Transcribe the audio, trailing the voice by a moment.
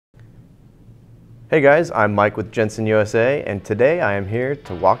Hey guys, I'm Mike with Jenson USA, and today I am here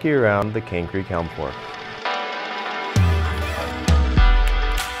to walk you around the Cane Creek Helm Fork.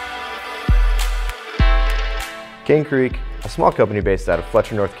 Cane Creek, a small company based out of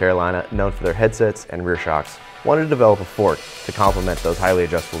Fletcher, North Carolina, known for their headsets and rear shocks, wanted to develop a fork to complement those highly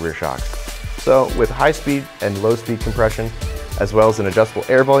adjustable rear shocks. So with high speed and low speed compression, as well as an adjustable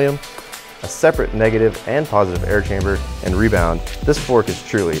air volume, a separate negative and positive air chamber, and rebound, this fork is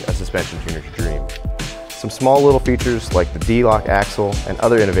truly a suspension tuner's dream. Some small little features like the D-lock axle and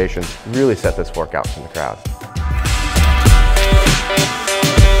other innovations really set this fork out from the crowd.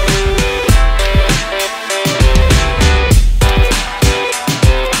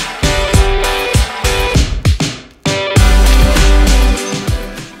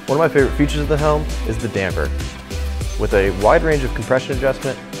 One of my favorite features of the Helm is the damper. With a wide range of compression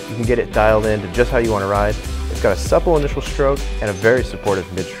adjustment, you can get it dialed in to just how you want to ride. It's got a supple initial stroke and a very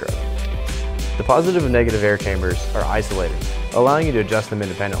supportive mid-stroke. The positive and negative air chambers are isolated, allowing you to adjust them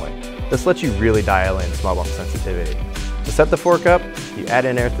independently. This lets you really dial in small bump sensitivity. To set the fork up, you add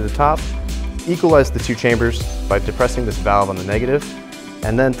in air to the top, equalize the two chambers by depressing this valve on the negative,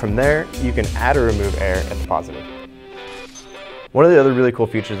 and then from there, you can add or remove air at the positive. One of the other really cool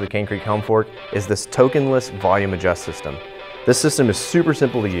features of the Cane Creek Helm Fork is this tokenless volume adjust system. This system is super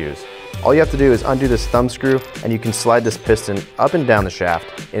simple to use. All you have to do is undo this thumb screw and you can slide this piston up and down the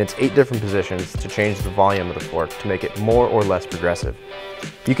shaft in its 8 different positions to change the volume of the fork to make it more or less progressive.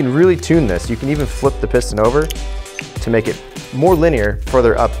 You can really tune this. You can even flip the piston over to make it more linear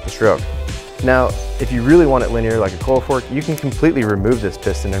further up the stroke. Now, if you really want it linear like a coil fork, you can completely remove this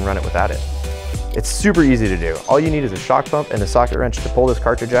piston and run it without it. It's super easy to do. All you need is a shock pump and a socket wrench to pull this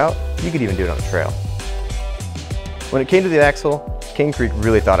cartridge out. You could even do it on the trail. When it came to the axle, Cane Creek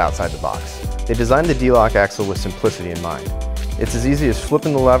really thought outside the box. They designed the D-lock axle with simplicity in mind. It's as easy as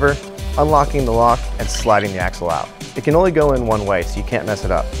flipping the lever, unlocking the lock, and sliding the axle out. It can only go in one way, so you can't mess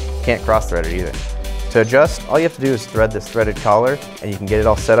it up. You can't cross-thread it either. To adjust, all you have to do is thread this threaded collar, and you can get it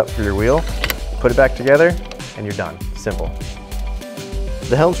all set up for your wheel, put it back together, and you're done. Simple.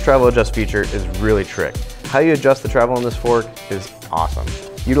 The Helms travel adjust feature is really trick. How you adjust the travel on this fork is awesome.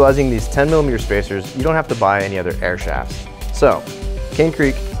 Utilizing these 10mm spacers, you don't have to buy any other air shafts. So, Cane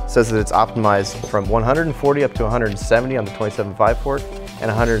Creek says that it's optimized from 140 up to 170 on the 27.5 fork and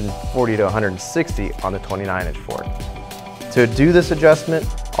 140 to 160 on the 29-inch fork. To do this adjustment,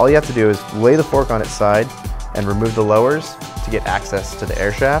 all you have to do is lay the fork on its side and remove the lowers to get access to the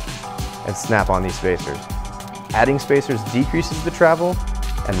air shaft and snap on these spacers. Adding spacers decreases the travel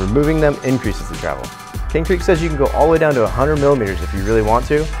and removing them increases the travel. Cane Creek says you can go all the way down to 100mm if you really want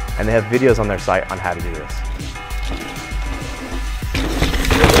to, and they have videos on their site on how to do this.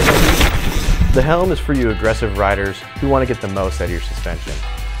 The Helm is for you aggressive riders who want to get the most out of your suspension.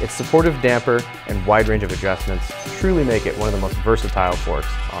 Its supportive damper and wide range of adjustments truly make it one of the most versatile forks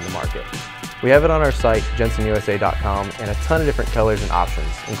on the market. We have it on our site, jensonusa.com, in a ton of different colors and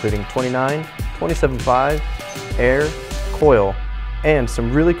options, including 29, 27.5, air, coil, and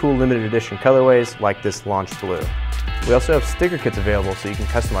some really cool limited edition colorways like this Launch Blue. We also have sticker kits available so you can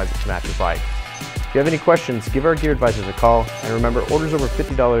customize it to match your bike. If you have any questions, give our gear advisors a call, and remember, orders over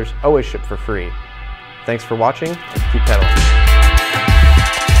 $50 always ship for free. Thanks for watching, and keep pedaling.